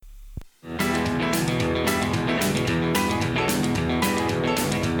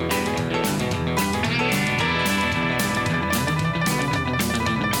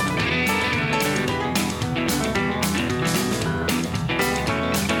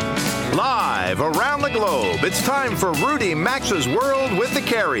live around the globe. It's time for Rudy Maxa's World with the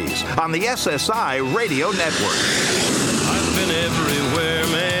Carries on the SSI Radio Network. I've been everywhere,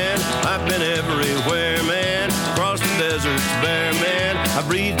 man. I've been everywhere, man. Across the deserts bare, man. I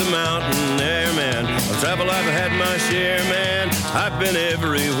breathe the mountain air, man. Of travel I've had my share, man. I've been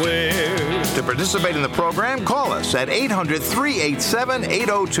everywhere. To participate in the program, call us at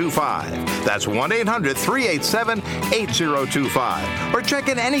 800-387-8025. That's 1-800-387-8025. Or check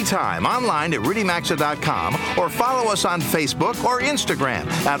in anytime online at rudymaxa.com or follow us on Facebook or Instagram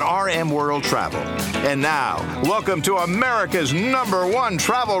at RM World Travel. And now, welcome to America's #1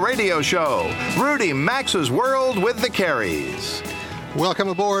 travel radio show, Rudy Maxa's World with the Carries. Welcome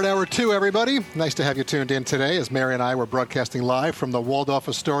aboard Hour 2, everybody. Nice to have you tuned in today as Mary and I were broadcasting live from the Waldorf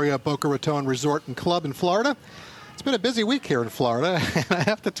Astoria Boca Raton Resort and Club in Florida. It's been a busy week here in Florida, and I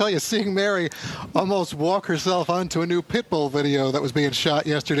have to tell you, seeing Mary almost walk herself onto a new Pitbull video that was being shot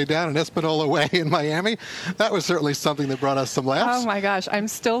yesterday down in Espanola Way in Miami, that was certainly something that brought us some laughs. Oh, my gosh. I'm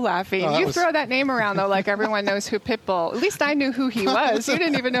still laughing. Throw that name around, though, like everyone knows who Pitbull. At least I knew who he was. You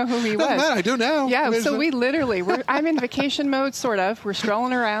didn't even know who he was. I do now. Yeah, so we literally, I'm in vacation mode, sort of. We're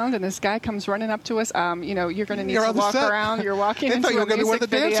strolling around, and this guy comes running up to us. You're going to need to walk around. You're walking into a music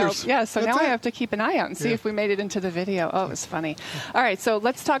video. Yeah, so now I have to keep an eye out and see if we made it into the video. Oh, it was funny. All right, so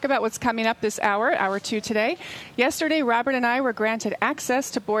let's talk about what's coming up this hour, Hour 2 today. Yesterday, Robert and I were granted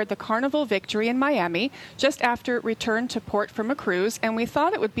access to board the Carnival Victory in Miami just after return to port from a cruise, and we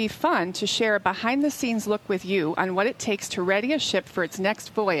thought it would be fun to share a behind-the-scenes look with you on what it takes to ready a ship for its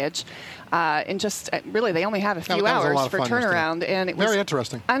next voyage. And just really, they only have a few hours for turnaround, and it was very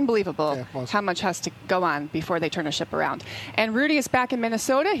interesting, unbelievable how much has to go on before they turn a ship around. And Rudy is back in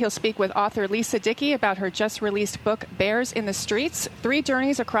Minnesota. He'll speak with author Lisa Dickey about her just-released book, Bears in the Streets: 3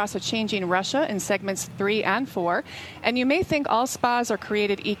 Journeys Across a Changing Russia in segments 3 and 4. And you may think all spas are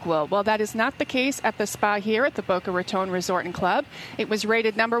created equal. Well, that is not the case at the spa here at the Boca Raton Resort and Club. It was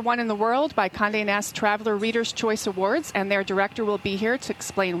rated #1 in the world by Condé Nast Traveler Reader's Choice Awards, and their director will be here to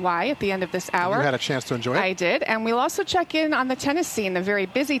explain why at the end of this hour. You had a chance to enjoy it? I did. And we'll also check in on the tennis scene, the very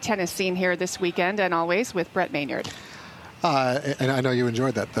busy tennis scene here this weekend, and always with Brett Maynard. And I know you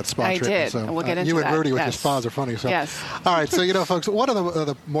enjoyed that spa trip. I did. So, and we'll get into you that. and Rudy with your spas are funny. So. Yes. All right. So, folks, one of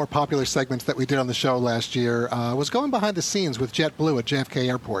the more popular segments that we did on the show last year was going behind the scenes with JetBlue at JFK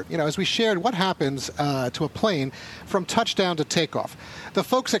Airport. As we shared what happens to a plane from touchdown to takeoff. The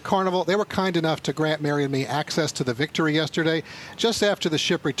folks at Carnival, they were kind enough to grant Mary and me access to the Victory yesterday, just after the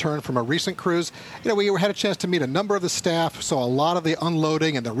ship returned from a recent cruise. We had a chance to meet a number of the staff, saw a lot of the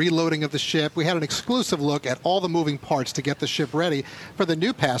unloading and the reloading of the ship. We had an exclusive look at all the moving parts to get the ship ready for the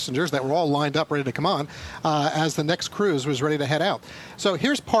new passengers that were all lined up, ready to come on, as the next cruise was ready to head out. So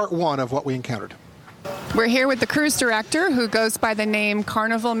here's part 1 of what we encountered. We're here with the cruise director, who goes by the name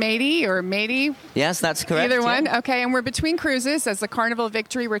Carnival Matey or Matey. Yes, that's correct. Either one. Yeah. Okay, and we're between cruises as the Carnival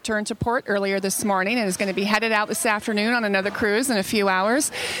Victory returned to port earlier this morning and is going to be headed out this afternoon on another cruise in a few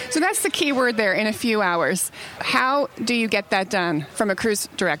hours. So that's the key word there, in a few hours. How do you get that done from a cruise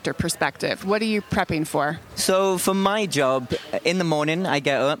director perspective? What are you prepping for? So for my job, in the morning I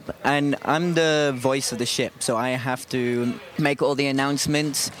get up and I'm the voice of the ship. So I have to make all the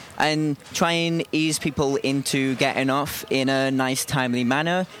announcements and try and ease people into getting off in a nice, timely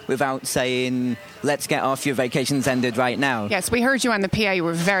manner without saying, let's get off, your vacation's ended right now. Yes, we heard you on the PA. You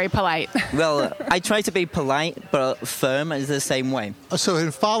were very polite. Well, I try to be polite, but firm is the same way. So in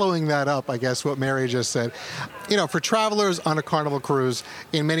following that up, I guess what Mary just said, for travelers on a Carnival cruise,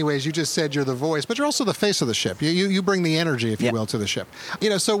 in many ways, you just said you're the voice, but you're also the face of the ship. You bring the energy, if you will, to the ship.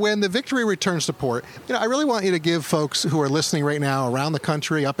 So when the Victory returns to port, I really want you to give folks who are listening right now around the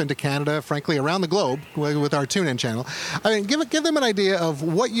country, up into Canada, frankly, around the globe, with our TuneIn channel, give them an idea of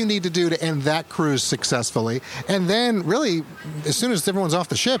what you need to do to end that cruise successfully. And then really, as soon as everyone's off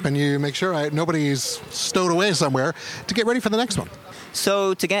the ship and you make sure nobody's stowed away somewhere, to get ready for the next one.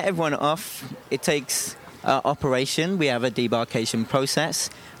 So to get everyone off, it takes operation. We have a debarkation process,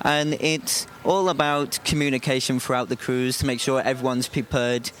 and it's all about communication throughout the cruise to make sure everyone's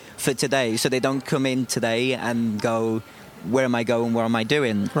prepared for today, so they don't come in today and go, where am I going, what am I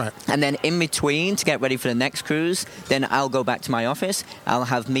doing? Right. And then in between, to get ready for the next cruise, then I'll go back to my office, I'll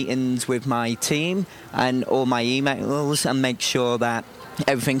have meetings with my team and all my emails and make sure that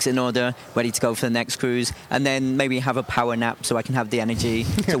everything's in order, ready to go for the next cruise, and then maybe have a power nap so I can have the energy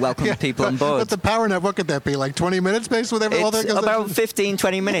to welcome people on board. But the power nap, what could that be, like 20 minutes based with all that? It's about 15,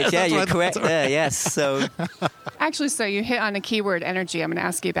 20 minutes. Yeah, you're correct there, yes. So Actually, so you hit on a keyword, energy. I'm going to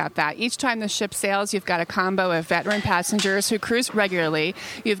ask you about that. Each time the ship sails, you've got a combo of veteran passengers passengers who cruise regularly.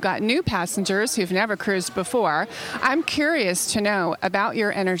 You've got new passengers who've never cruised before. I'm curious to know about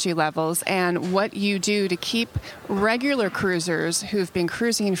your energy levels and what you do to keep regular cruisers who've been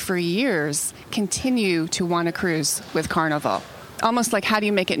cruising for years continue to want to cruise with Carnival. Almost like, how do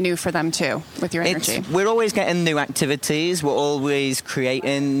you make it new for them too with your energy? We're always getting new activities. We're always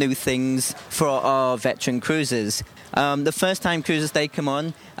creating new things for our veteran cruisers. The first time cruisers, they come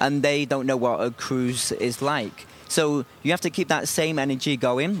on and they don't know what a cruise is like. So you have to keep that same energy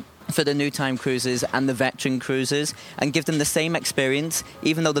going for the new time cruisers and the veteran cruisers and give them the same experience.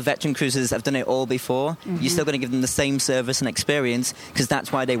 Even though the veteran cruisers have done it all before, you're still going to give them the same service and experience because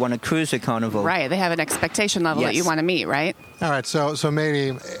that's why they want to cruise with Carnival. Right. They have an expectation level that you want to meet, right? All right, so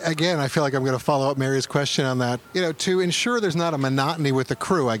maybe, again, I feel like I'm going to follow up Mary's question on that. To ensure there's not a monotony with the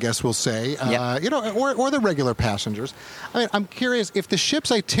crew, I guess we'll say, or the regular passengers. I mean, I'm curious if the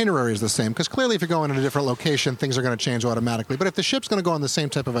ship's itinerary is the same, because clearly if you're going in a different location, things are going to change automatically. But if the ship's going to go on the same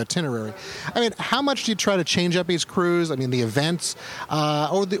type of itinerary, I mean, how much do you try to change up each cruise? I mean, the events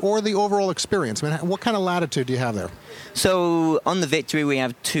or the overall experience? I mean, what kind of latitude do you have there? So on the Victory, we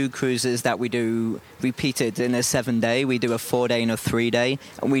have 2 cruises that we do repeated in a 7-day. We do a 4-day and a 3-day,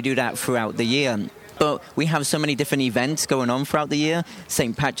 and we do that throughout the year. But we have so many different events going on throughout the year.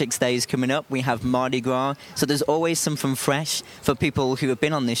 St. Patrick's Day is coming up. We have Mardi Gras. So there's always something fresh for people who have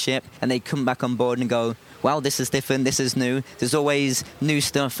been on this ship, and they come back on board and go, wow, this is different, this is new. There's always new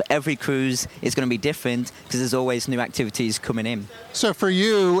stuff. Every cruise is going to be different because there's always new activities coming in. So for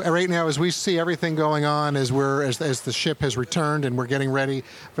you, right now, as we see everything going on, as the ship has returned and we're getting ready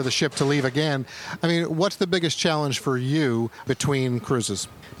for the ship to leave again, I mean, what's the biggest challenge for you between cruises?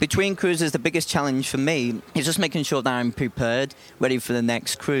 Between cruises, the biggest challenge for me is just making sure that I'm prepared, ready for the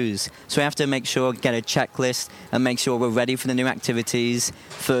next cruise. So I have to make sure, get a checklist and make sure we're ready for the new activities,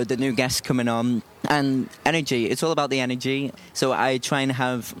 for the new guests coming on. And energy, it's all about the energy. So I try and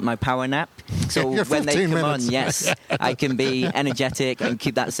have my power nap. So when they come on, yes, I can be energetic and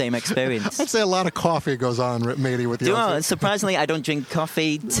keep that same experience. I'd say a lot of coffee goes on, Matey, with you. Surprisingly, I don't drink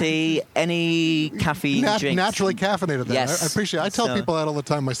coffee, tea, any caffeine drinks. Naturally caffeinated then. Yes. I appreciate it. I tell people that all the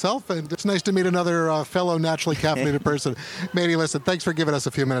time myself, and it's nice to meet another fellow naturally caffeinated person. Matey, listen, thanks for giving us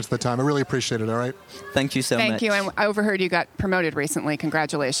a few minutes of the time. I really appreciate it, all right? Thank you so much. Thank you, and I overheard you got promoted recently.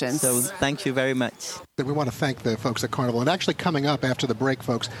 Congratulations. So thank you very much. We want to thank the folks at Carnival. And actually coming up after the break,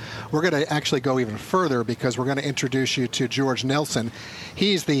 folks, we're going to actually go even further because we're going to introduce you to George Nelson.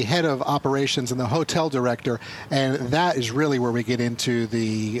 He's the head of operations and the hotel director, and that is really where we get into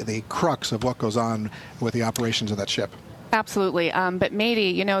the crux of what goes on with the operations of that ship. Absolutely. But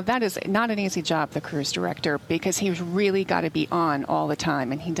Matey, that is not an easy job, the cruise director, because he's really got to be on all the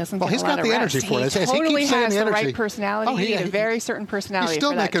time, and he doesn't get a lot of rest. Well, he's got the energy for it. He totally has the right personality. He had a very certain personality for that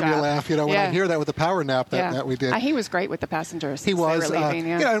job. He's still making me laugh, when I hear that with the power nap that we did. He was great with the passengers. He was. They were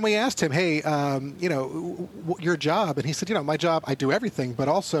leaving, and we asked him, hey, your job, and he said, my job, I do everything, but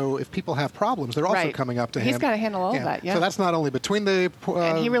also if people have problems, they're also coming up to him. He's got to handle all of that, So that's not only between the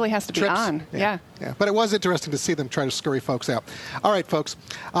and he really has to be on. Yeah. But it was interesting to see them try to scurry folks out. All right, folks.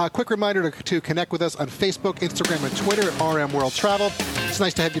 Quick reminder to connect with us on Facebook, Instagram, and Twitter at RM World Travel. It's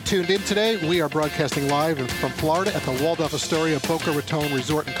nice to have you tuned in today. We are broadcasting live from Florida at the Waldorf Astoria Boca Raton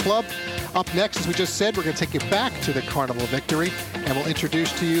Resort and Club. Up next, as we just said, we're going to take you back to the Carnival Victory, and we'll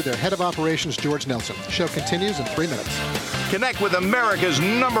introduce to you their head of operations, George Nelson. The show continues in 3 minutes. Connect with America's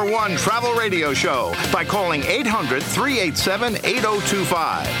 #1 travel radio show by calling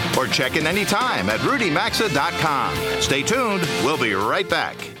 800-387-8025 or check in anytime at rudymaxa.com. Stay tuned. We'll be right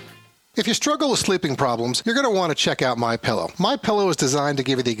back. If you struggle with sleeping problems, you're going to want to check out MyPillow. MyPillow is designed to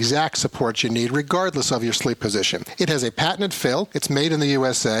give you the exact support you need regardless of your sleep position. It has a patented fill. It's made in the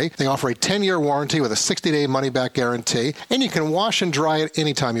USA. They offer a 10-year warranty with a 60-day money-back guarantee, and you can wash and dry it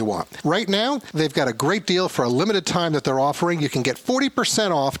anytime you want. Right now, they've got a great deal for a limited time that they're offering. You can get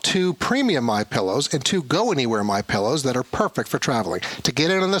 40% off 2 premium MyPillows and 2 go-anywhere MyPillows that are perfect for traveling. To get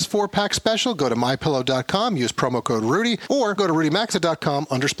in on this 4-pack special, go to MyPillow.com, use promo code Rudy, or go to RudyMaxa.com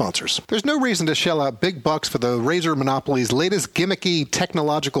under sponsors. There's no reason to shell out big bucks for the razor monopoly's latest gimmicky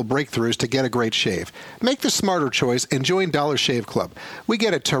technological breakthroughs to get a great shave. Make the smarter choice and join Dollar Shave Club. We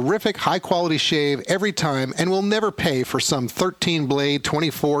get a terrific high-quality shave every time, and we'll never pay for some 13-blade,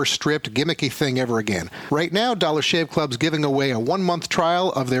 24-stripped gimmicky thing ever again. Right now, Dollar Shave Club's giving away a 1-month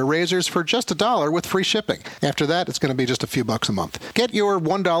trial of their razors for just $1 with free shipping. After that, it's going to be just a few bucks a month. Get your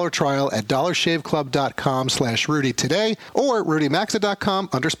 $1 trial at dollarshaveclub.com/Rudy today or RudyMaxa.com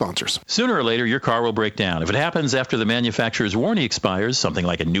under sponsors. undersponsours. Sooner or later, your car will break down. If it happens after the manufacturer's warranty expires, something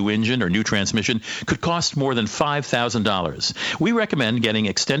like a new engine or new transmission could cost more than $5,000. We recommend getting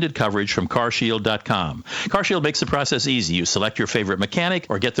extended coverage from CarShield.com. CarShield makes the process easy. You select your favorite mechanic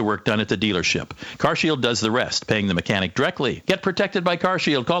or get the work done at the dealership. CarShield does the rest, paying the mechanic directly. Get protected by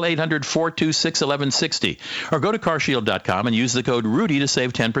CarShield. Call 800-426-1160 or go to CarShield.com and use the code RUDY to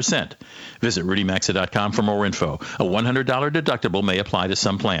save 10%. Visit RudyMaxa.com for more info. A $100 deductible may apply to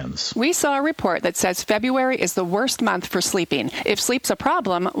some plans. We saw a report that says February is the worst month for sleeping. If sleep's a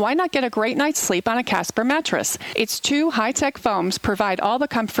problem, why not get a great night's sleep on a Casper mattress? Its 2 high-tech foams provide all the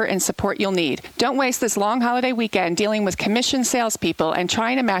comfort and support you'll need. Don't waste this long holiday weekend dealing with commission salespeople and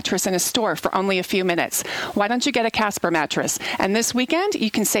trying a mattress in a store for only a few minutes. Why don't you get a Casper mattress? And this weekend,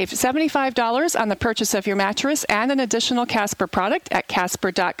 you can save $75 on the purchase of your mattress and an additional Casper product at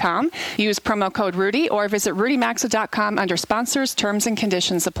Casper.com. Use promo code RUDY or visit RudyMaxa.com under sponsors. Terms and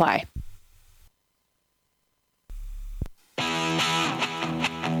conditions apply.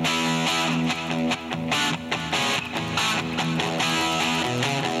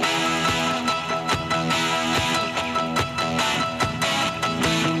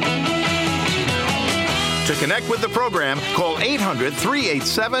 To connect with the program, call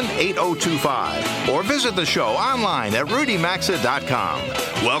 800-387-8025 or visit the show online at RudyMaxa.com.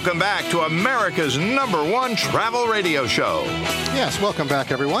 Welcome back to America's #1 travel radio show. Yes, welcome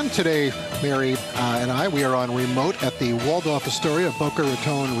back, everyone. Today, Mary and I, we are on remote at the Waldorf Astoria Boca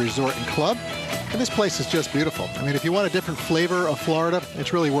Raton Resort and Club. And this place is just beautiful. I mean, if you want a different flavor of Florida,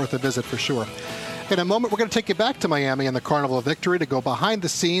 it's really worth a visit for sure. In a moment, we're going to take you back to Miami and the Carnival of Victory to go behind the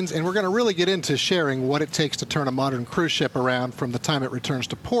scenes, and we're going to really get into sharing what it takes to turn a modern cruise ship around from the time it returns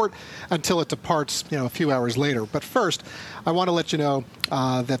to port until it departs, a few hours later. But first, I want to let you know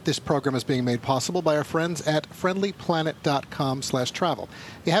that this program is being made possible by our friends at friendlyplanet.com/travel.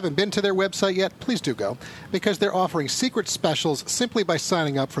 If you haven't been to their website yet, please do go, because they're offering secret specials simply by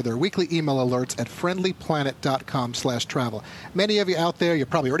signing up for their weekly email alerts at friendlyplanet.com/travel. Many of you out there, you're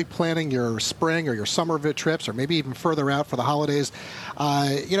probably already planning your spring or your summer trips, or maybe even further out for the holidays.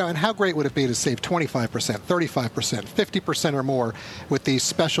 And how great would it be to save 25%, 35%, 50% or more with these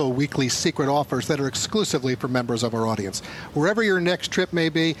special weekly secret offers that are exclusively for members of our audience. Wherever your next trip may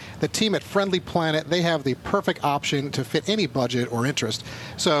be, the team at Friendly Planet, they have the perfect option to fit any budget or interest.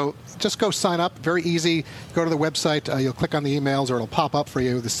 So just go sign up. Very easy. Go to the website. You'll click on the emails, or it'll pop up for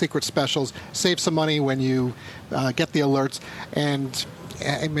you, the secret specials. Save some money when you get the alerts. And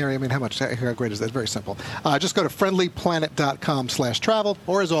Mary, how great is that? Very simple. Just go to friendlyplanet.com/travel,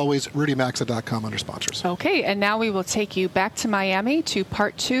 or as always, RudyMaxa.com under sponsors. Okay, and now we will take you back to Miami to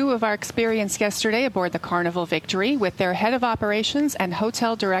part 2 of our experience yesterday aboard the Carnival Victory with their head of operations and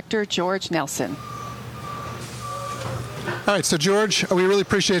hotel director, George Nelson. All right, so George, we really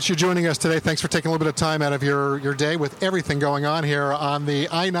appreciate you joining us today. Thanks for taking a little bit of time out of your day with everything going on here on the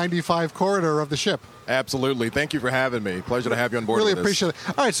I-95 corridor of the ship. Absolutely. Thank you for having me. Pleasure to have you on board. Really appreciate it.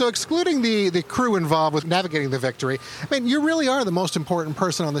 All right, so excluding the crew involved with navigating the Victory, you really are the most important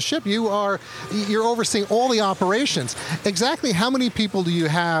person on the ship. You're overseeing all the operations. Exactly how many people do you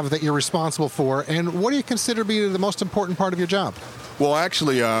have that you're responsible for, and what do you consider to be the most important part of your job? Well,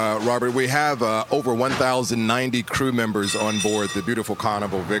 actually, Robert, we have over 1,090 crew members on board the beautiful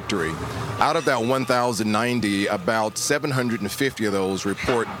Carnival Victory. Out of that 1,090, about 750 of those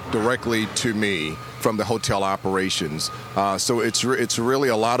report directly to me from the hotel operations. So it's really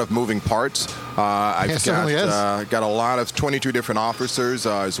a lot of moving parts. I've got a lot of 22 different officers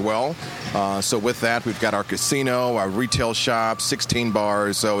as well. So with that, we've got our casino, our retail shop, 16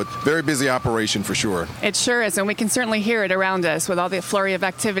 bars. So it's a very busy operation for sure. It sure is, and we can certainly hear it around us with all the flurry of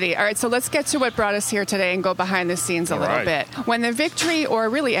activity. All right, so let's get to what brought us here today and go behind the scenes a little bit. When the Victory, or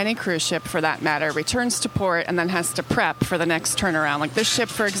really any cruise ship for that matter, returns to port and then has to prep for the next turnaround. Like this ship,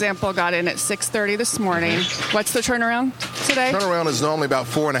 for example, got in at 6:30 this morning. What's the turnaround today? Turnaround is normally about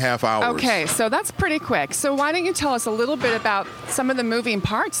 4.5 hours. Okay, so that's pretty quick. So why don't you tell us a little bit about some of the moving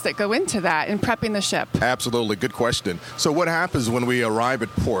parts that go into that in prepping the ship? Absolutely. Good question. So what happens when we arrive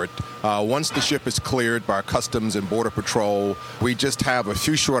at port, once the ship is cleared by Customs and Border Patrol, we just have a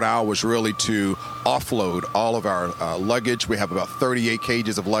few short hours really to offload all of our luggage. We have about 38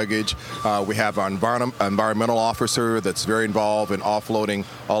 cages of luggage. We have our environmental officer that's very involved in offloading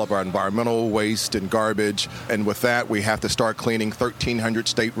all of our environmental waste and garbage. And with that, we have to start cleaning 1,300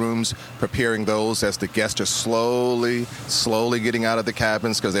 staterooms, prepare preparing those as the guests are slowly getting out of the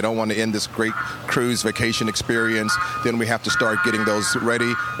cabins because they don't want to end this great cruise vacation experience. Then we have to start getting those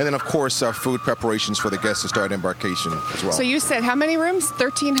ready. And then, of course, our food preparations for the guests to start embarkation as well. So you said how many rooms?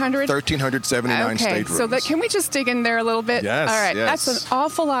 1,300? 1,379 staterooms. So can we just dig in there a little bit? Yes. All right. Yes. That's an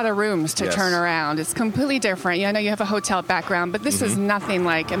awful lot of rooms to turn around. It's completely different. Yeah, I know you have a hotel background, but this is nothing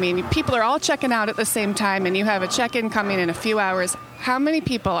like, I mean, people are all checking out at the same time, and you have a check-in coming in a few hours. How many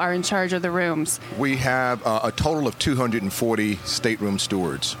people are in charge of the rooms? We have a total of 240 stateroom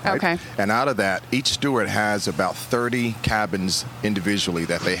stewards. Right? Okay. And out of that, each steward has about 30 cabins individually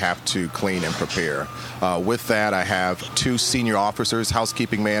that they have to clean and prepare. With that, I have 2 senior officers,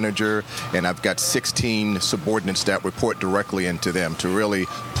 housekeeping manager, and I've got 16 subordinates that report directly into them to really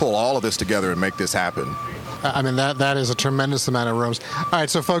pull all of this together and make this happen. I mean, that is a tremendous amount of rooms. All right,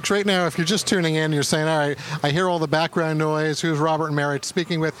 so folks, right now, if you're just tuning in, you're saying, all right, I hear all the background noise. Who's Robert and Mary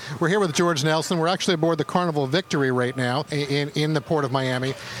speaking with? We're here with George Nelson. We're actually aboard the Carnival Victory right now in the Port of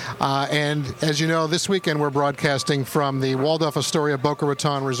Miami. And as you know, this weekend we're broadcasting from the Waldorf Astoria Boca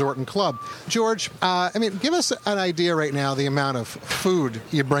Raton Resort and Club. George, I mean, give us an idea right now the amount of food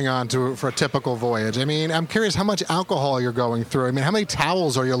you bring on for a typical voyage. I mean, I'm curious how much alcohol you're going through. I mean, how many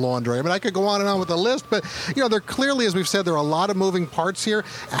towels are you laundering? I mean, I could go on and on with the list, but you know, there clearly, as we've said, there are a lot of moving parts here.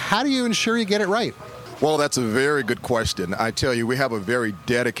 How do you ensure you get it right? Well, that's a very good question. I tell you, we have a very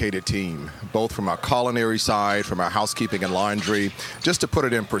dedicated team, both from our culinary side, from our housekeeping and laundry. Just to put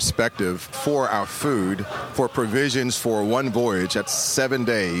it in perspective, for our food, for provisions for one voyage, that's 7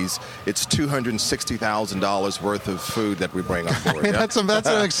 days, it's $260,000 worth of food that we bring on board. I mean, that's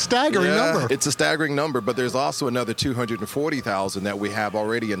a staggering number. It's a staggering number, but there's also another $240,000 that we have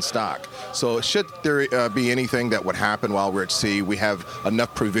already in stock. So should there be anything that would happen while we're at sea, we have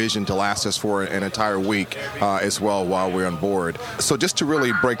enough provision to last us for an entire week as well while we're on board. So just to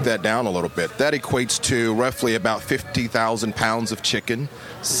really break that down a little bit, that equates to roughly about 50,000 pounds of chicken,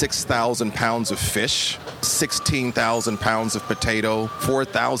 6,000 pounds of fish, 16,000 pounds of potato,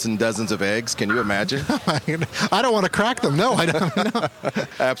 4,000 dozens of eggs. Can you imagine? I don't want to crack them. No, I don't know.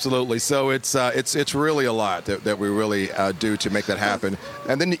 Absolutely. So it's really a lot that we really do to make that happen.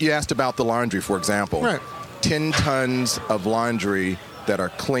 And then you asked about the laundry, for example. Right. 10 tons of laundry that are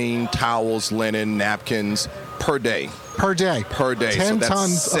clean, towels, linen, napkins, per day. Per day. 10 so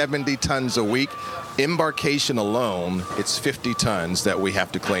tons. 70 tons a week. Embarkation alone, it's 50 tons that we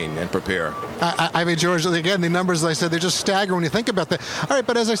have to clean and prepare. I mean, George, again, the numbers, as I said, they're just staggering when you think about that. All right,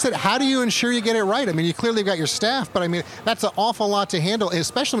 but as I said, how do you ensure you get it right? I mean, you clearly got your staff, but I mean, that's an awful lot to handle,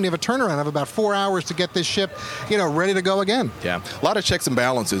 especially when you have a turnaround of about 4 hours to get this ship, ready to go again. Yeah, a lot of checks and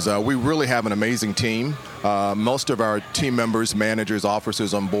balances. We really have an amazing team. Most of our team members, managers,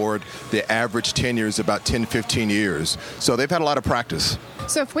 officers on board, the average tenure is about 10, 15 years. So they've had a lot of practice.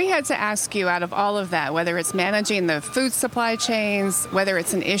 So if we had to ask you, out of all of that, whether it's managing the food supply chains, whether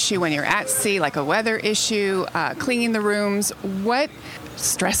it's an issue when you're at sea, like a weather issue, cleaning the rooms, what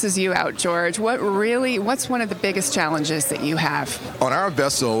stresses you out, George? What's one of the biggest challenges that you have? On our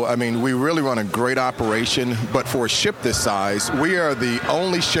vessel, I mean, we really run a great operation, but for a ship this size, we are the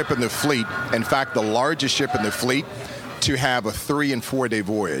only ship in the fleet, in fact, the largest ship in the fleet, to have a 3- and 4-day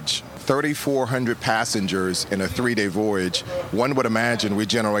voyage. 3,400 passengers in a 3-day voyage. One would imagine we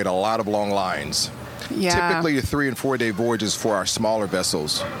generate a lot of long lines. Yeah. Typically, a 3- and 4-day voyages for our smaller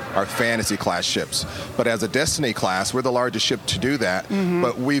vessels, our fantasy class ships. But as a Destiny class, we're the largest ship to do that. Mm-hmm.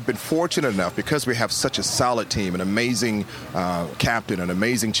 But we've been fortunate enough, because we have such a solid team, an amazing captain, an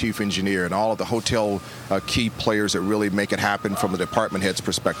amazing chief engineer, and all of the hotel key players that really make it happen from the department head's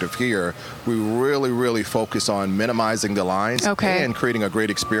perspective here. We really, really focus on minimizing the lines and creating a great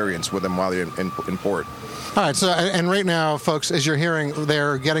experience with them while they're in port. All right, so, and right now, folks, as you're hearing,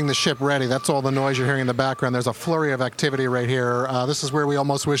 they're getting the ship ready. That's all the noise you're hearing in the background. There's a flurry of activity right here. This is where we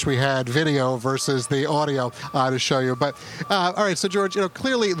almost wish we had video versus the audio to show you. But, all right, so, George,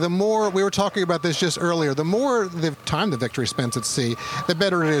 clearly the more, we were talking about this just earlier, the more the time the Victory spends at sea, the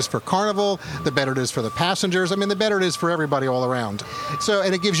better it is for Carnival, the better it is for the passengers. I mean, the better it is for everybody all around. So,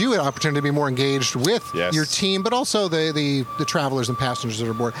 and it gives you an opportunity to be more engaged with your team, but also the travelers and passengers that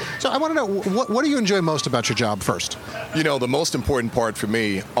are aboard. So I want to know, what do you enjoy most about your job first? The most important part for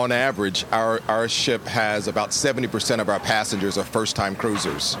me, on average, our ship has about 70% of our passengers are first-time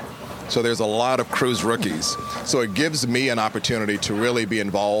cruisers. So there's a lot of cruise rookies. So it gives me an opportunity to really be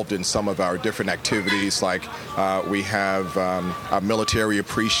involved in some of our different activities, like we have our military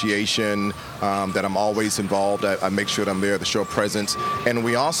appreciation that I'm always involved at. I make sure that I'm there to show presence. And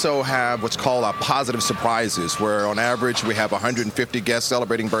we also have what's called our positive surprises, where on average we have 150 guests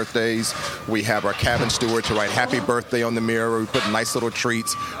celebrating birthdays. We have our cabin steward to write happy birthday on the mirror. We put nice little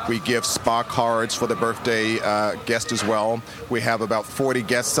treats. We give spa cards for the birthday guest as well. We have about 40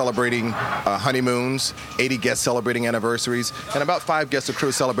 guests celebrating honeymoons, 80 guests celebrating anniversaries, and about 5 guests of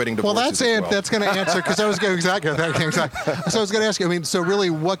cruise celebrating divorces. Well, that's it. Well. That's going to answer, because I was going to exactly. So I was going to ask you, I mean, so really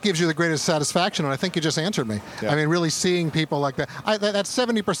what gives you the greatest satisfaction? And I think you just answered me. Yeah. I mean, really seeing people like that. That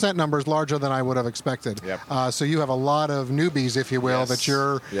 70% number is larger than I would have expected. Yep. So you have a lot of newbies, if you will, that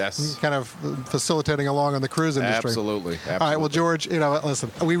you're kind of facilitating along in the cruise industry. Absolutely. All right. Well, George,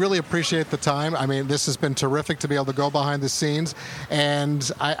 listen, we really appreciate the time. I mean, this has been terrific to be able to go behind the scenes. And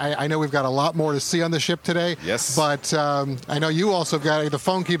I know we've got a lot more to see on the ship today. Yes. But I know you also have got, the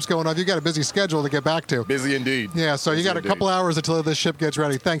phone keeps going off. You've got a busy schedule to get back to. Busy indeed. Yeah, so you got a couple hours until this ship gets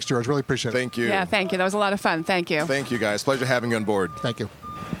ready. Thanks, George. Really appreciate it. Thank you. Yeah, thank you. That was a lot of fun. Thank you. Thank you, guys. Pleasure having you on board. Thank you.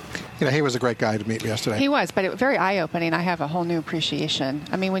 He was a great guy to meet yesterday. He was, but it was very eye-opening. I have a whole new appreciation.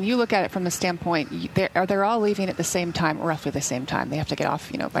 I mean, when you look at it from the standpoint, they're all leaving at the same time, roughly the same time. They have to get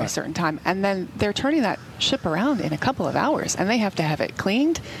off, by a certain time. And then they're turning that ship around in a couple of hours, and they have to have it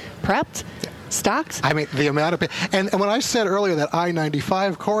cleaned, prepped, stocked. I mean, the amount of... And when I said earlier that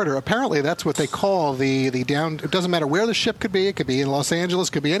I-95 corridor, apparently that's what they call the down... It doesn't matter where the ship could be. It could be in Los Angeles,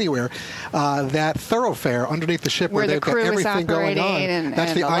 could be anywhere. That thoroughfare underneath the ship where they've got everything going on.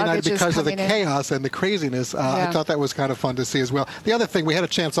 That's the I-90 because of the chaos and the craziness. I thought that was kind of fun to see as well. The other thing, we had a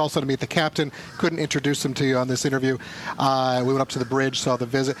chance also to meet the captain. Couldn't introduce him to you on this interview. We went up to the bridge, saw the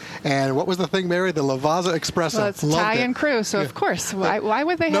visit. And what was the thing, Mary? The Lavazza Espresso. Well, it's Italian crew, so of course. Why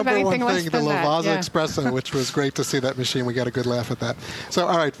would they have anything less than that? Lavazza Espresso, which was great to see that machine. We got a good laugh at that. So,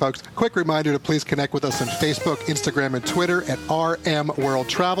 all right, folks, quick reminder to please connect with us on Facebook, Instagram, and Twitter at RM World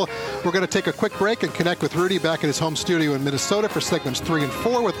Travel. We're going to take a quick break and connect with Rudy back at his home studio in Minnesota for segments 3 and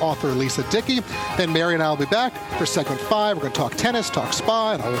 4 with author Lisa Dickey. Then Mary and I will be back for segment 5. We're going to talk tennis, talk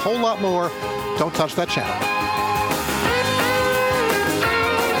spa, and a whole lot more. Don't touch that channel.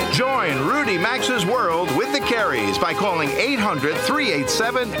 Join Rudy Maxa's World with the Careys by calling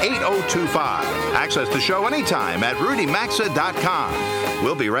 800-387-8025. Access the show anytime at rudymaxa.com.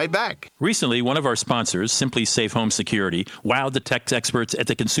 We'll be right back. Recently, one of our sponsors, Simply Safe Home Security, wowed the tech experts at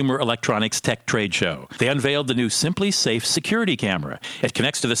the Consumer Electronics Tech Trade Show. They unveiled the new Simply Safe security camera. It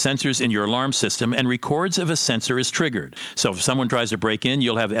connects to the sensors in your alarm system and records if a sensor is triggered. So if someone tries to break in,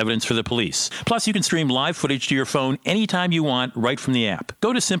 you'll have evidence for the police. Plus, you can stream live footage to your phone anytime you want right from the app.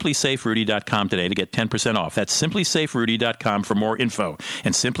 Go to simplysaferudy.com today to get 10% off. That's simplysaferudy.com for more info.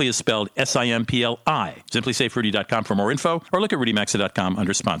 And Simply is spelled S-I-M-P-L-I. Simplysaferudy.com for more info, or look at rudymaxa.com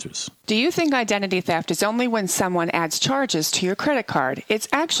under sponsors. Do you think identity theft is only when someone adds charges to your credit card? It's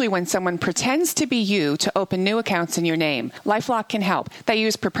actually when someone pretends to be you to open new accounts in your name. LifeLock can help. They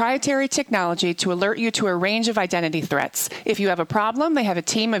use proprietary technology to alert you to a range of identity threats. If you have a problem, they have a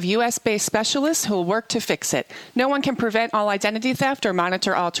team of U.S.-based specialists who will work to fix it. No one can prevent all identity theft or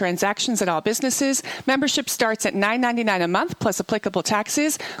monitor all transactions at all businesses. Membership starts at $9.99 a month plus applicable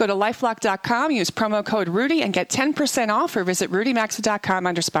taxes. Go to LifeLock.com, use promo code Rudy, and get 10% off, or visit rudymaxa.com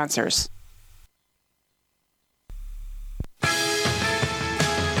under sponsors.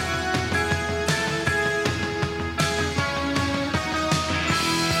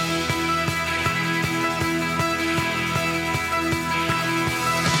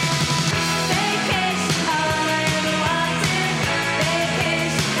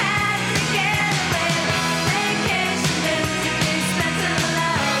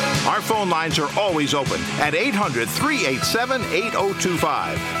 Our phone lines are always open at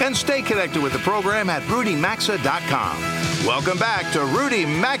 800-387-8025. And stay connected with the program at rudymaxa.com. Welcome back to Rudy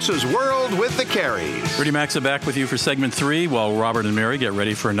Maxa's World with the Careys. Rudy Maxa back with you for segment 3 while Robert and Mary get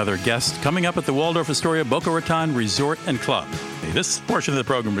ready for another guest coming up at the Waldorf Astoria Boca Raton Resort and Club. This portion of the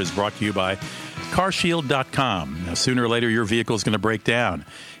program is brought to you by CarShield.com. Now, sooner or later, your vehicle is going to break down.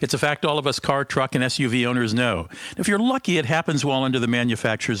 It's a fact all of us car, truck, and SUV owners know. If you're lucky, it happens while under the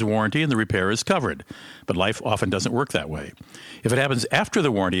manufacturer's warranty and the repair is covered. But life often doesn't work that way. If it happens after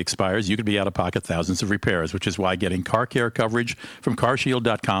the warranty expires, you could be out of pocket thousands of repairs, which is why getting car care coverage from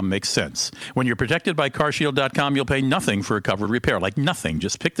CarShield.com makes sense. When you're protected by CarShield.com, you'll pay nothing for a covered repair, like nothing.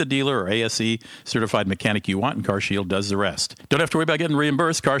 Just pick the dealer or ASE certified mechanic you want, and CarShield does the rest. Don't have to worry about getting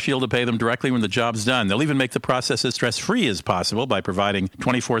reimbursed. CarShield will pay them directly when the job job's done. They'll even make the process as stress-free as possible by providing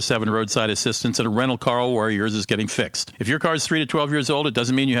 24/7 roadside assistance and a rental car while yours is getting fixed. If your car is 3 to 12 years old, it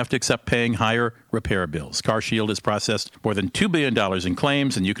doesn't mean you have to accept paying higher repair bills. CarShield has processed more than $2 billion in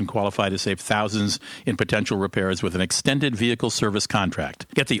claims, and you can qualify to save thousands in potential repairs with an extended vehicle service contract.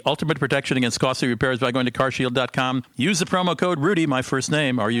 Get the ultimate protection against costly repairs by going to carshield.com. Use the promo code Rudy, my first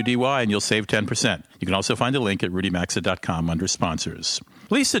name, RUDY, and you'll save 10%. You can also find a link at rudymaxa.com under sponsors.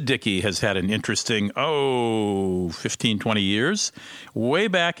 Lisa Dickey has had an interesting, 15, 20 years. Way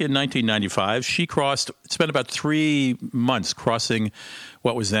back in 1995, she spent about 3 months crossing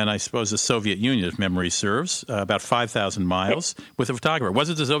what was then, I suppose, the Soviet Union, if memory serves, about 5,000 miles with a photographer. Was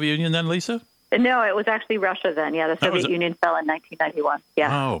it the Soviet Union then, Lisa? No, it was actually Russia then. Yeah, the Soviet Union fell in 1991.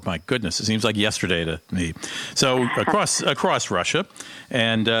 Yeah. Oh, my goodness. It seems like yesterday to me. So across Russia.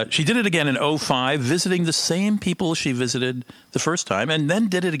 And she did it again in 2005, visiting the same people she visited the first time, and then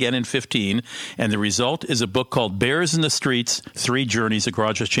did it again in 2015. And the result is a book called Bears in the Streets, 3 Journeys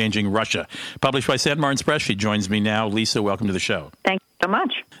Across Changing Russia. Published by St. Martin's Press. She joins me now. Lisa, welcome to the show. Thank you so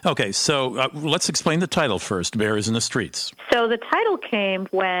much. Okay, so let's explain the title first, Bears in the Streets. So the title came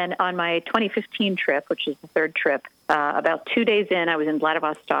when, on my 2015 trip, which is the 3rd trip, about 2 days in, I was in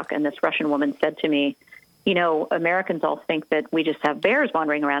Vladivostok, and this Russian woman said to me, you know, Americans all think that we just have bears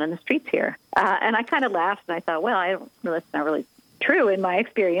wandering around in the streets here. And I kind of laughed, and I thought, well, that's not really true in my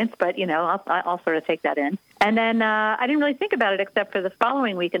experience, but, you know, I'll sort of take that in. And then I didn't really think about it, except for the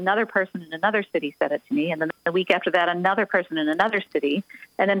following week, another person in another city said it to me. And then the week after that, another person in another city.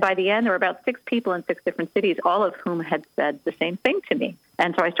 And then by the end, there were about 6 people in 6 different cities, all of whom had said the same thing to me.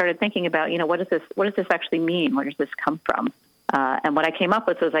 And so I started thinking about, you know, what does this actually mean? Where does this come from? And what I came up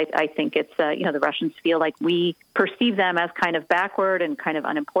with was I think it's, you know, the Russians feel like we perceive them as kind of backward and kind of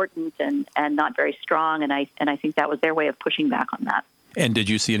unimportant and not very strong. And I think that was their way of pushing back on that. And did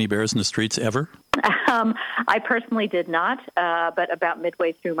you see any bears in the streets ever? I personally did not, but about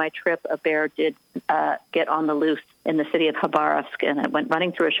midway through my trip, a bear did get on the loose in the city of Khabarovsk, and it went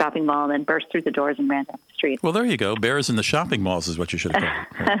running through a shopping mall and then burst through the doors and ran down the street. Well, there you go. Bears in the shopping malls is what you should have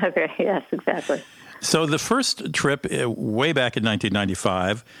called it. Yes, exactly. So the first trip, way back in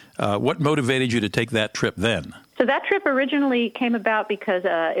 1995, what motivated you to take that trip then? So that trip originally came about because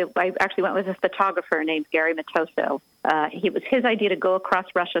I actually went with a photographer named Gary Matoso. It was his idea to go across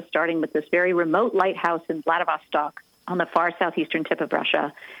Russia, starting with this very remote lighthouse in Vladivostok on the far southeastern tip of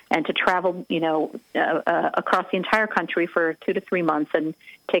Russia, and to travel, you know, across the entire country for 2 to 3 months and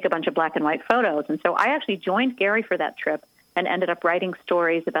take a bunch of black and white photos. And so I actually joined Gary for that trip and ended up writing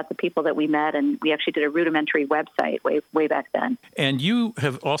stories about the people that we met, and we actually did a rudimentary website way back then. And you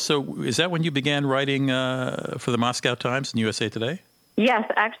have also, is that when you began writing for the Moscow Times and USA Today?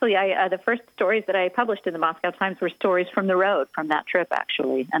 Yes, actually, the first stories that I published in the Moscow Times were stories from the road, from that trip,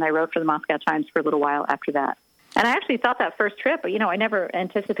 actually, and I wrote for the Moscow Times for a little while after that. And I actually thought that first trip, you know, I never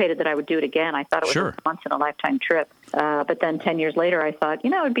anticipated that I would do it again. I thought it was a once-in-a-lifetime trip. But then 10 years later, I thought, you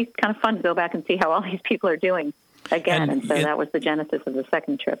know, it would be kind of fun to go back and see how all these people are doing again. And so that was the genesis of the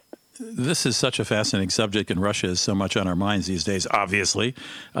second trip. This is such a fascinating subject, and Russia is so much on our minds these days, obviously,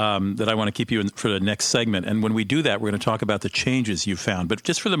 that I want to keep you in for the next segment. And when we do that, we're going to talk about the changes you found. But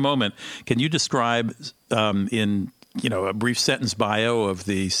just for the moment, can you describe in a brief sentence bio of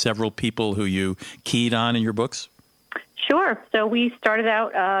the several people who you keyed on in your books? Sure. So we started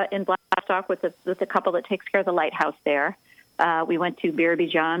out in Vladivostok with the couple that takes care of the lighthouse there. We went to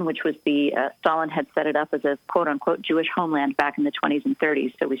Birobidzhan, which was Stalin had set it up as a quote-unquote Jewish homeland back in the 20s and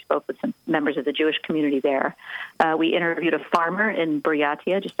 30s, so we spoke with some members of the Jewish community there. We interviewed a farmer in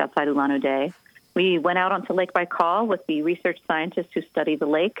Buryatia, just outside Ulan-Ude. We went out onto Lake Baikal with the research scientists who study the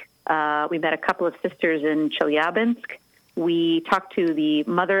lake. We met a couple of sisters in Chelyabinsk. We talked to the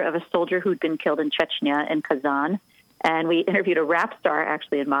mother of a soldier who'd been killed in Chechnya in Kazan. And we interviewed a rap star,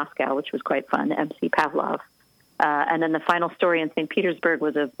 actually, in Moscow, which was quite fun, MC Pavlov. And then the final story in St. Petersburg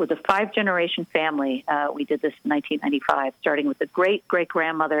was a 5-generation family. We did this in 1995, starting with a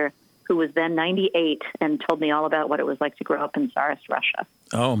great-great-grandmother who was then 98 and told me all about what it was like to grow up in Tsarist Russia.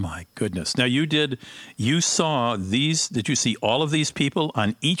 Oh, my goodness. Now, did you see all of these people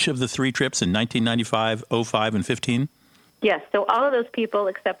on each of the 3 trips in 1995, 05, and 15? Yes, so all of those people,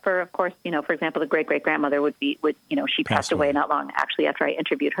 except for, of course, for example, the great-great-grandmother she passed away not long actually after I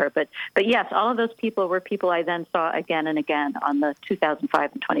interviewed her. But yes, all of those people were people I then saw again and again on the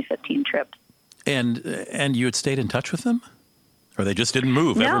 2005 and 2015 trips. And you had stayed in touch with them? Or they just didn't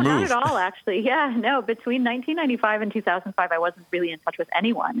move, ever move? No, not at all, actually. Yeah, no, between 1995 and 2005, I wasn't really in touch with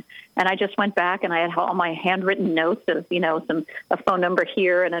anyone. And I just went back and I had all my handwritten notes of, a phone number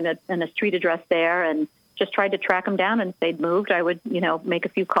here and a street address there, and just tried to track them down, and if they'd moved, I would, make a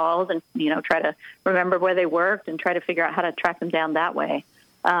few calls and, try to remember where they worked and try to figure out how to track them down that way.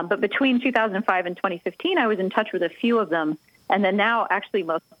 But between 2005 and 2015, I was in touch with a few of them, and then now actually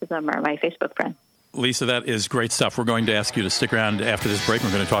most of them are my Facebook friends. Lisa, that is great stuff. We're going to ask you to stick around after this break.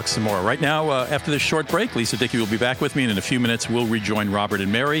 We're going to talk some more. Right now, after this short break, Lisa Dickey will be back with me, and in a few minutes, we'll rejoin Robert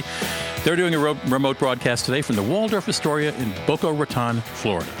and Mary. They're doing a remote broadcast today from the Waldorf Astoria in Boca Raton,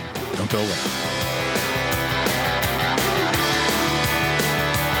 Florida. Don't go away.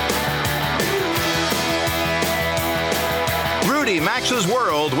 Rudy Maxa's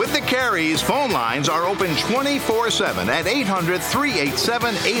World with the Careys phone lines are open 24/7 at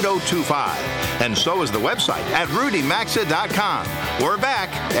 800-387-8025. And so is the website at rudymaxa.com. We're back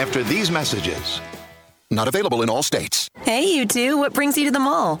after these messages. Not available in all states. Hey, you two. What brings you to the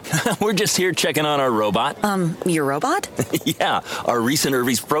mall? We're just here checking on our robot. Your robot? Yeah, our Reese and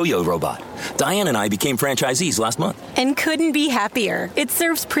Irvy's Froyo robot. Diane and I became franchisees last month. And couldn't be happier. It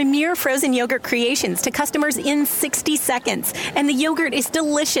serves premier frozen yogurt creations to customers in 60 seconds. And the yogurt is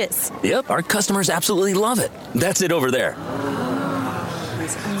delicious. Yep, our customers absolutely love it. That's it over there.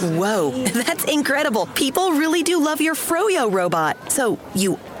 Whoa, that's incredible. People really do love your Froyo robot. So,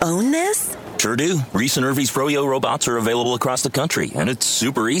 you own this? Sure do. Reese and Irvy's Froyo robots are available across the country, and it's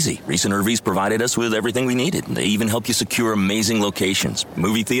super easy. Reese and Irvy's provided us with everything we needed. They even help you secure amazing locations.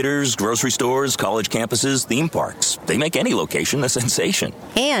 Movie theaters, grocery stores, college campuses, theme parks. They make any location a sensation.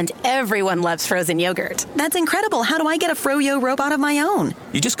 And everyone loves frozen yogurt. That's incredible. How do I get a Froyo robot of my own?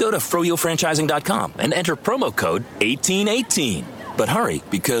 You just go to froyofranchising.com and enter promo code 1818. But hurry,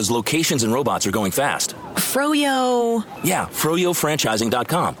 because locations and robots are going fast. Froyo. Yeah,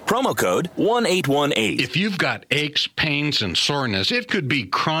 froyofranchising.com. Promo code 1818. If you've got aches, pains, and soreness, it could be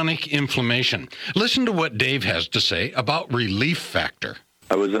chronic inflammation. Listen to what Dave has to say about Relief Factor.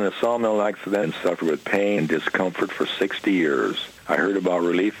 I was in a sawmill accident and suffered with pain and discomfort for 60 years. I heard about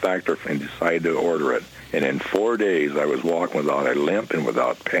Relief Factor and decided to order it. And in 4 days, I was walking without a limp and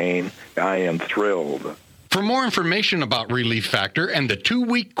without pain. I am thrilled. For more information about Relief Factor and the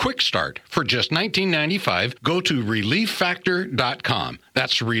 2-week quick start for just $19.95, go to ReliefFactor.com.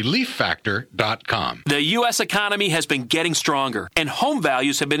 That's ReliefFactor.com. The U.S. economy has been getting stronger, and home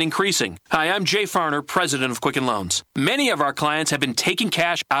values have been increasing. Hi, I'm Jay Farner, president of Quicken Loans. Many of our clients have been taking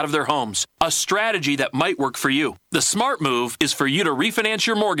cash out of their homes, a strategy that might work for you. The smart move is for you to refinance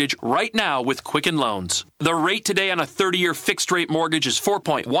your mortgage right now with Quicken Loans. The rate today on a 30-year fixed-rate mortgage is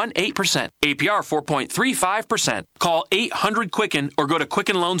 4.18%, APR 4.35%. Call 800-QUICKEN or go to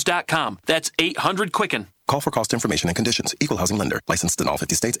QuickenLoans.com. That's 800-QUICKEN. Call for cost information and conditions. Equal housing lender. Licensed in all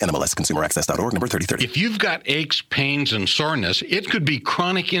 50 states. NMLS ConsumerAccess.org. Number 3030. If you've got aches, pains, and soreness, it could be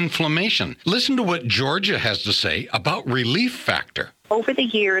chronic inflammation. Listen to what Georgia has to say about Relief Factor. Over the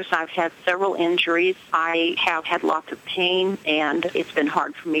years, I've had several injuries. I have had lots of pain, and it's been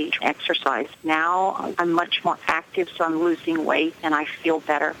hard for me to exercise. Now, I'm much more active, so I'm losing weight, and I feel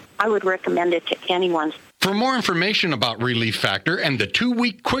better. I would recommend it to anyone. For more information about Relief Factor and the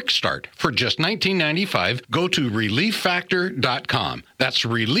 2-week quick start for just $19.95, go to ReliefFactor.com. That's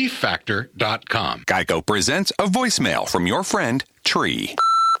ReliefFactor.com. Geico presents a voicemail from your friend, Tree.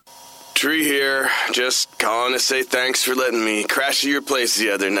 Tree here, just calling to say thanks for letting me crash at your place the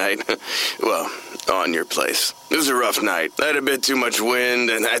other night. Well, on your place. It was a rough night. I had a bit too much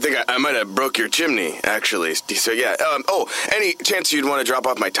wind, and I think I might have broke your chimney, actually. So, yeah. Any chance you'd want to drop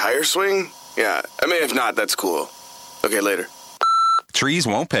off my tire swing? Yeah, I mean, if not, that's cool. Okay, later. Trees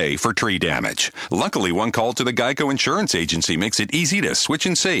won't pay for tree damage. Luckily, one call to the Geico Insurance Agency makes it easy to switch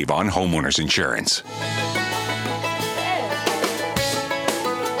and save on homeowners insurance.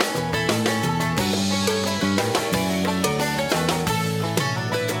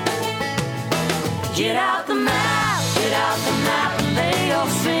 Get out the map, and lay your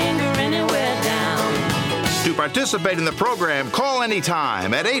finger anywhere down. To participate in the program, call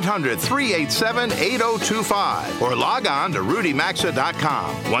anytime at 800-387-8025 or log on to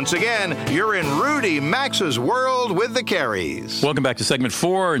rudymaxa.com. Once again, you're in Rudy Maxa's World with the Careys. Welcome back to segment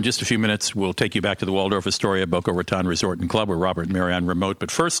 4. In just a few minutes, we'll take you back to the Waldorf Astoria Boca Raton Resort and Club with Robert and Mary on remote.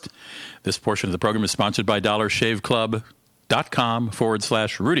 But first, this portion of the program is sponsored by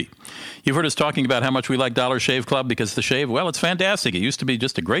DollarShaveClub.com/Rudy. You've heard us talking about how much we like Dollar Shave Club because the shave, well, it's fantastic. It used to be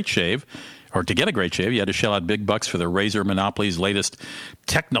just a great shave, or to get a great shave, you had to shell out big bucks for the razor monopoly's latest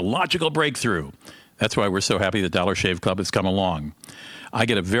technological breakthrough. That's why we're so happy that Dollar Shave Club has come along. I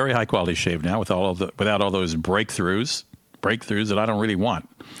get a very high-quality shave now without all those breakthroughs that I don't really want.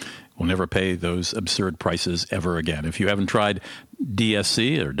 will never pay those absurd prices ever again. If you haven't tried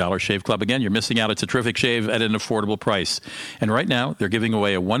DSC or Dollar Shave Club again, you're missing out. It's a terrific shave at an affordable price. And right now, they're giving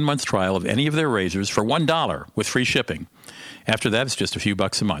away a 1-month trial of any of their razors for $1 with free shipping. After that, it's just a few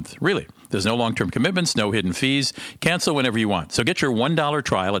bucks a month. Really, there's no long-term commitments, no hidden fees. Cancel whenever you want. So get your $1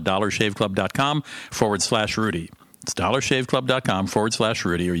 trial at dollarshaveclub.com/Rudy. It's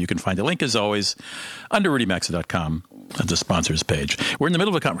dollarshaveclub.com/Rudy, or you can find a link, as always, under rudymaxa.com at the sponsors page. We're in the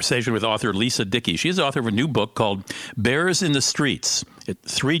middle of a conversation with author Lisa Dickey. She is the author of a new book called Bears in the Streets,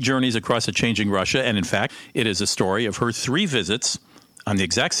 3 Journeys Across a Changing Russia. And in fact, it is a story of her 3 visits on the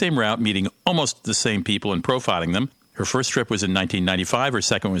exact same route, meeting almost the same people and profiling them. Her first trip was in 1995, her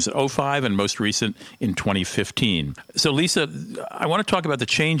second was in 2005, and most recent in 2015. So, Lisa, I want to talk about the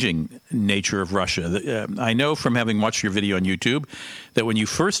changing nature of Russia. I know from having watched your video on YouTube that when you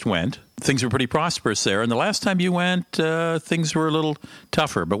first went, things were pretty prosperous there. And the last time you went, things were a little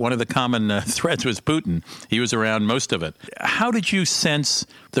tougher. But one of the common threads was Putin. He was around most of it. How did you sense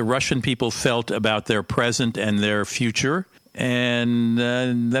the Russian people felt about their present and their future? And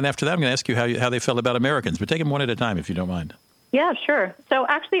then after that, I'm going to ask you how they felt about Americans. But take them one at a time, if you don't mind. Yeah, sure. So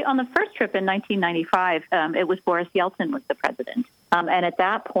actually, on the first trip in 1995, it was Boris Yeltsin was the president. And at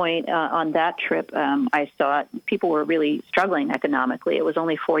that point, on that trip, I saw people were really struggling economically. It was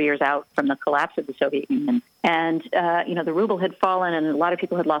only 4 years out from the collapse of the Soviet Union. And, the ruble had fallen, and a lot of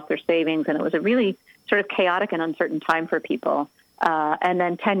people had lost their savings. And it was a really sort of chaotic and uncertain time for people. And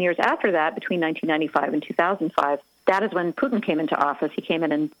then 10 years after that, between 1995 and 2005, that is when Putin came into office. He came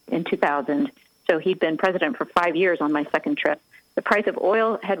in 2000. So he'd been president for 5 years on my second trip. The price of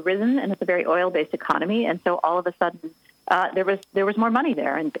oil had risen, and it's a very oil-based economy. And so all of a sudden, there was more money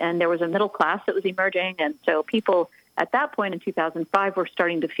there, and there was a middle class that was emerging. And so people at that point in 2005 were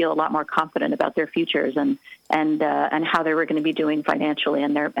starting to feel a lot more confident about their futures and how they were going to be doing financially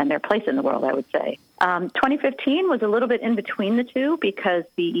and their place in the world, I would say. 2015 was a little bit in between the two because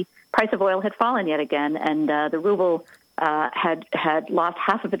the price of oil had fallen yet again, and the ruble had lost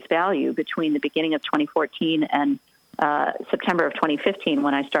half of its value between the beginning of 2014 and September of 2015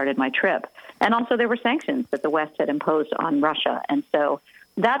 when I started my trip. And also there were sanctions that the West had imposed on Russia. And so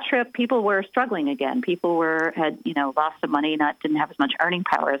that trip, people were struggling again. People had lost some money, didn't have as much earning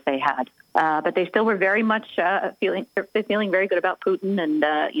power as they had. But they still were very much feeling very good about Putin and,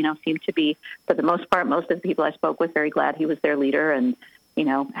 seemed to be, for the most part, most of the people I spoke with very glad he was their leader and,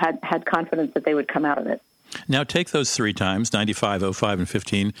 had confidence that they would come out of it. Now take those 3 times, 95, 05, and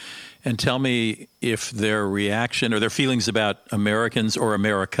 15, and tell me if their reaction or their feelings about Americans or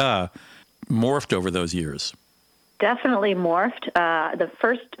America morphed over those years. Definitely morphed. The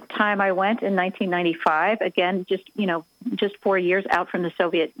first time I went in 1995, again, just 4 years out from the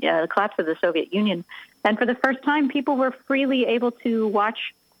collapse of the Soviet Union. And for the first time, people were freely able to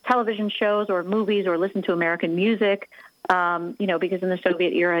watch television shows or movies or listen to American music. Because in the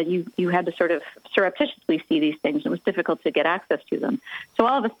Soviet era, you had to sort of surreptitiously see these things. It was difficult to get access to them. So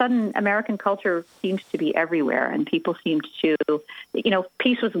all of a sudden, American culture seems to be everywhere, and people seemed to,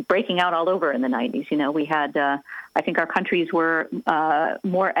 peace was breaking out all over in the 90s. We had, I think our countries were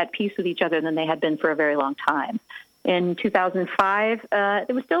more at peace with each other than they had been for a very long time. In 2005, there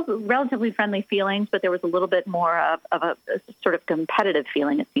was still relatively friendly feelings, but there was a little bit more of a sort of competitive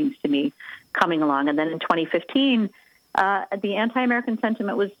feeling, it seems to me, coming along. And then in 2015, the anti-American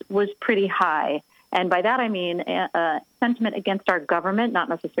sentiment was pretty high. And by that I mean sentiment against our government, not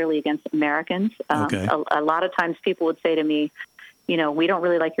necessarily against Americans. Okay. A lot of times people would say to me, we don't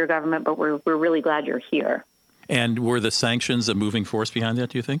really like your government, but we're really glad you're here. And were the sanctions a moving force behind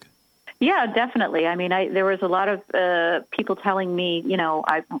that, do you think? Yeah, definitely. I mean, there was a lot of people telling me,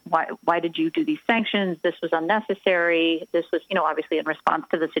 why did you do these sanctions? This was unnecessary. This was, obviously in response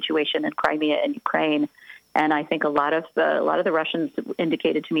to the situation in Crimea and Ukraine. And I think a lot of the Russians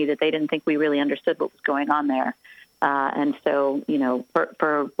indicated to me that they didn't think we really understood what was going on there. And so,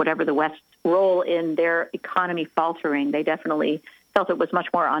 for whatever the West's role in their economy faltering, they definitely felt it was much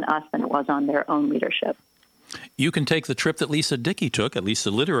more on us than it was on their own leadership. You can take the trip that Lisa Dickey took, at least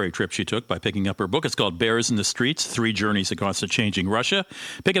the literary trip she took, by picking up her book. It's called Bears in the Streets, 3 Journeys Across a Changing Russia.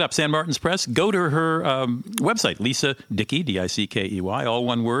 Pick it up, San Martin's Press. Go to her website, Lisa Dickey, Dickey, all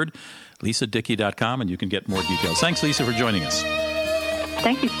one word, lisadickey.com, and you can get more details. Thanks, Lisa, for joining us.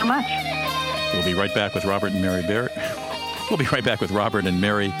 Thank you so much. We'll be right back with Robert and Mary Barrett. We'll be right back with Robert and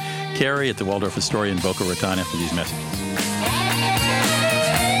Mary Carey at the Waldorf Astoria in Boca Raton after these messages.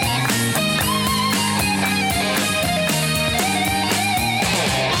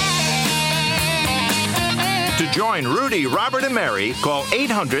 To join Rudy, Robert, and Mary, call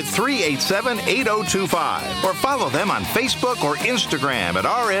 800-387-8025 or follow them on Facebook or Instagram at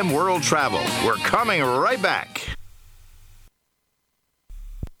RM World Travel. We're coming right back.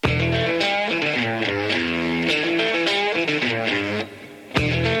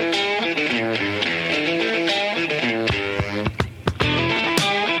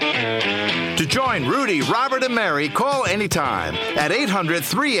 Join Rudy, Robert, and Mary. Call anytime at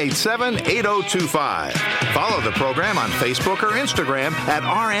 800-387-8025. Follow the program on Facebook or Instagram at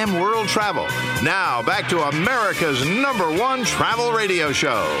RM World Travel. Now, back to America's #1 travel radio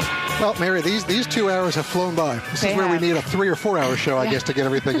show. Well, Mary, these 2 hours have flown by. This is where we need a 3 or 4 hour show, I guess, to get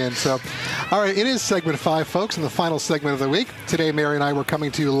everything in. So, all right, it is segment 5, folks, and the final segment of the week. Today, Mary and I were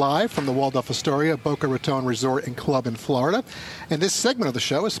coming to you live from the Waldorf Astoria Boca Raton Resort and Club in Florida. And this segment of the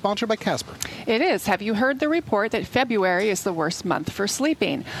show is sponsored by Casper. It is. Have you heard the report that February is the worst month for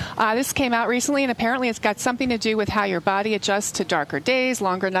sleeping? This came out recently, and apparently it's got something to do with how your body adjusts to darker days,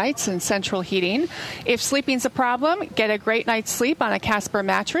 longer nights, and central heating. If sleeping's a problem, get a great night's sleep on a Casper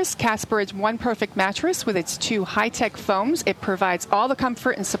mattress. Casper is one perfect mattress with its 2 high-tech foams. It provides all the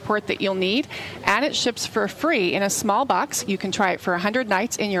comfort and support that you'll need, and it ships for free in a small box. You can try it for 100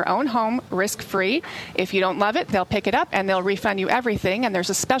 nights in your own home, risk-free. If you don't love it, they'll pick it up, and they'll refund you everything. And there's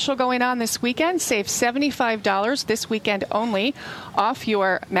a special going on this weekend. Save $75 this weekend only off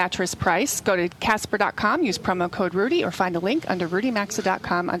your mattress price. Go to Casper.com, use promo code Rudy, or find a link under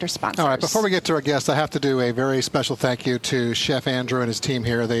RudyMaxa.com under sponsors. All right, before we get to our guest, I have to do a very special thank you to Chef Andrew and his team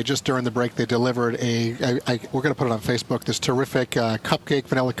here. They just during the break, they delivered we're going to put it on Facebook, this terrific cupcake,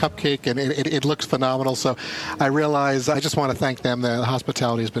 vanilla cupcake, and it looks phenomenal. So I realize I just want to thank them. The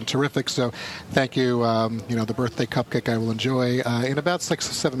hospitality has been terrific. So thank you. The birthday cupcake I will enjoy in about 6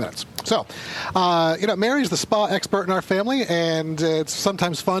 or 7 minutes. So, Mary's the spa expert in our family, and it's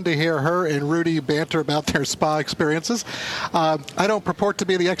sometimes fun to hear her and Rudy banter about their spa experiences. I don't purport to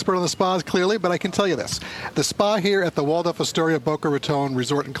be the expert on the spas, clearly, but I can tell you this. The spa here at the Waldorf Astoria Boca Raton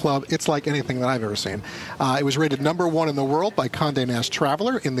Resort and Club, it's like anything that I've ever seen. It was rated #1 in the world by Condé Nast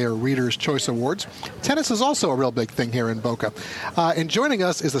Traveler in their Reader's Choice Awards. Tennis is also a real big thing here in Boca. And joining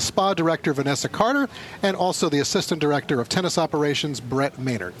us is the spa director, Vanessa Carter, and also the assistant director of tennis operations, Brett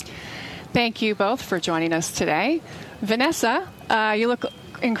Maynard. Thank you both for joining us today. Vanessa, you look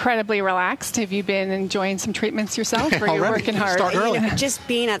incredibly relaxed. Have you been enjoying some treatments yourself, or you're working hard? Start early. Just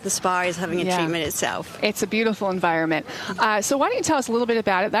being at the spa is having a treatment itself. It's a beautiful environment. So why don't you tell us a little bit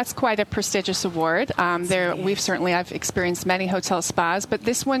about it? That's quite a prestigious award. I've experienced many hotel spas, but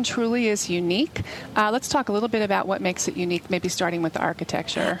this one truly is unique. Let's talk a little bit about what makes it unique, maybe starting with the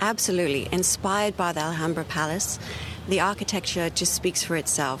architecture. Absolutely. Inspired by the Alhambra Palace. The architecture just speaks for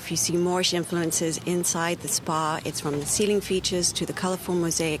itself. You see Moorish influences inside the spa. It's from the ceiling features to the colorful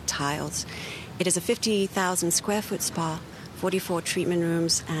mosaic tiles. It is a 50,000 square foot spa, 44 treatment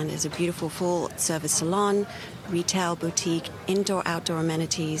rooms, and is a beautiful full-service salon, retail, boutique, indoor-outdoor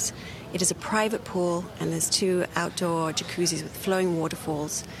amenities. It is a private pool, and there's 2 outdoor jacuzzis with flowing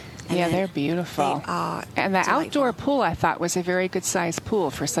waterfalls. And they're beautiful. They are and the delightful. Outdoor pool, I thought, was a very good-sized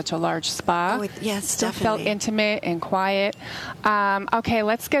pool for such a large spa. Yes, Still definitely. felt intimate and quiet. Okay,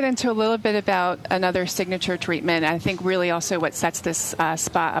 let's get into a little bit about another signature treatment. I think really also what sets this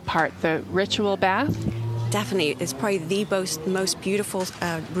spa apart, the ritual bath. Definitely. It's probably the most beautiful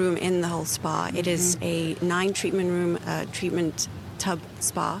room in the whole spa. It is a 9-treatment room treatment tub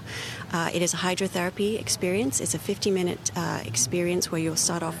spa. It is a hydrotherapy experience. It's a 50-minute experience where you'll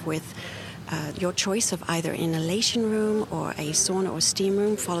start off with your choice of either an inhalation room or a sauna or steam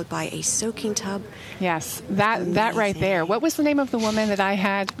room, followed by a soaking tub. Yes, that right there. What was the name of the woman that I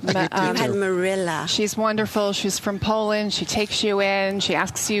had? You had Marilla. She's wonderful. She's from Poland. She takes you in. She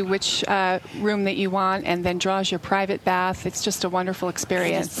asks you which room that you want and then draws your private bath. It's just a wonderful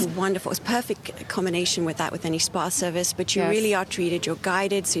experience. It's wonderful. It's a perfect combination with that, with any spa service, but you really are treated. You're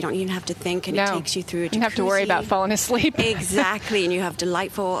guided, so you don't even have to think, and it takes you through a jacuzzi. You don't have to worry about falling asleep. Exactly, and you have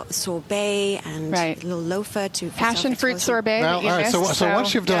delightful sorbet and a little loafer to passion fruit sorbet. Well, all right. So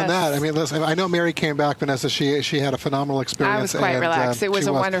once you've done that, I mean, listen, I know Mary came back, Vanessa. She had a phenomenal experience. I was quite relaxed. It was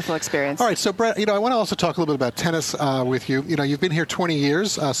a wonderful experience. All right. So Brett, I want to also talk a little bit about tennis with you. You've been here 20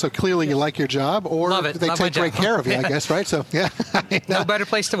 years, so clearly you like your job, or they take great care of you, I guess, right? So yeah, no better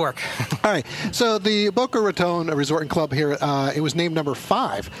place to work. All right. So the Boca Raton Resort and Club here, it was named number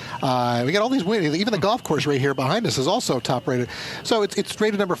 5. We got all these wins. Even the golf course right here behind us is also top rated. So it's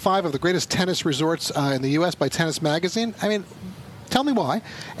rated number 5 of the greatest tennis resorts in the U.S. by Tennis Magazine. I mean, Tell me why.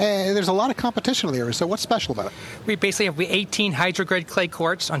 There's a lot of competition in the area, so what's special about it? We basically have 18 hydrogrid clay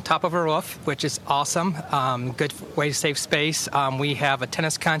courts on top of a roof, which is awesome. Good way to save space. We have a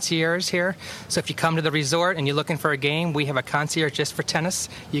tennis concierge here. So if you come to the resort and you're looking for a game, we have a concierge just for tennis.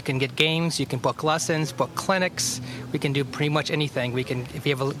 You can get games, you can book lessons, book clinics. We can do pretty much anything. We can, if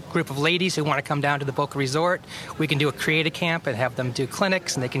you have a group of ladies who want to come down to the Boca Resort, we can do a creative camp and have them do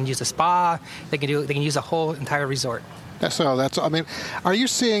clinics, and they can use a spa. They can use a whole entire resort. So I mean, are you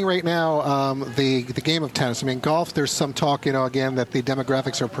seeing right now the game of tennis? I mean, golf, there's some talk, again, that the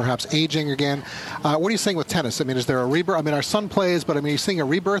demographics are perhaps aging again. What are you seeing with tennis? I mean, is there a rebirth? I mean, our son plays, but I mean, are you seeing a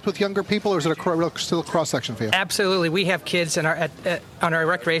rebirth with younger people, or is it still a cross-section for you? Absolutely. We have kids on our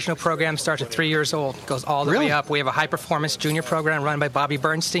recreational program, starts at 3 years old, goes all the way up. We have a high-performance junior program run by Bobby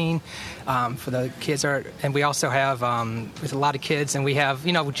Bernstein for the kids. And we also have with a lot of kids, and we have,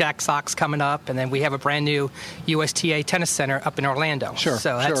 Jack Sox coming up, and then we have a brand-new USTA tennis center up in Orlando. Sure.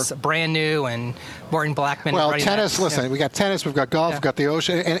 So that's brand new, and Morton Blackman. Well, tennis, listen, we got tennis, we've got golf, we've got the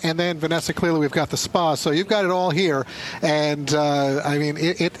ocean, and then, Vanessa, clearly we've got the spa. So you've got it all here. And, I mean,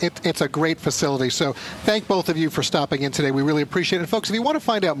 it's a great facility. So thank both of you for stopping in today. We really appreciate it. And folks, if you want to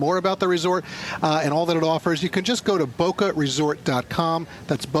find out more about the resort and all that it offers, you can just go to bocaresort.com.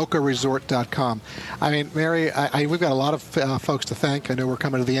 That's bocaresort.com. I mean, Mary, we've got a lot of folks to thank. I know we're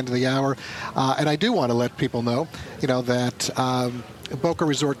coming to the end of the hour. And I do want to let people know, that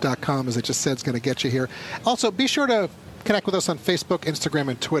bocaresort.com, as I just said, is going to get you here. Also, be sure to connect with us on Facebook, Instagram,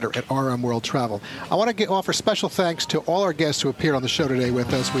 and Twitter at RM World Travel. I want to offer special thanks to all our guests who appeared on the show today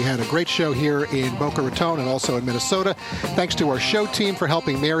with us. We had a great show here in Boca Raton and also in Minnesota. Thanks to our show team for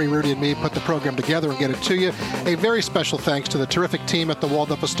helping Mary, Rudy, and me put the program together and get it to you. A very special thanks to the terrific team at the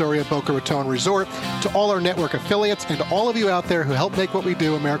Waldorf Astoria Boca Raton Resort, to all our network affiliates, and to all of you out there who help make what we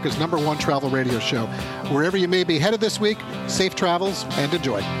do America's #1 travel radio show. Wherever you may be headed this week, safe travels and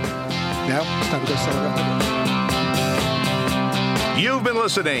enjoy. Now, it's time to go celebrate. You've been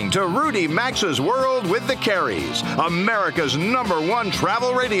listening to Rudy Maxa's World with the Careys, America's #1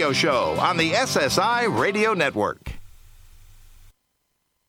 travel radio show on the SSI Radio Network.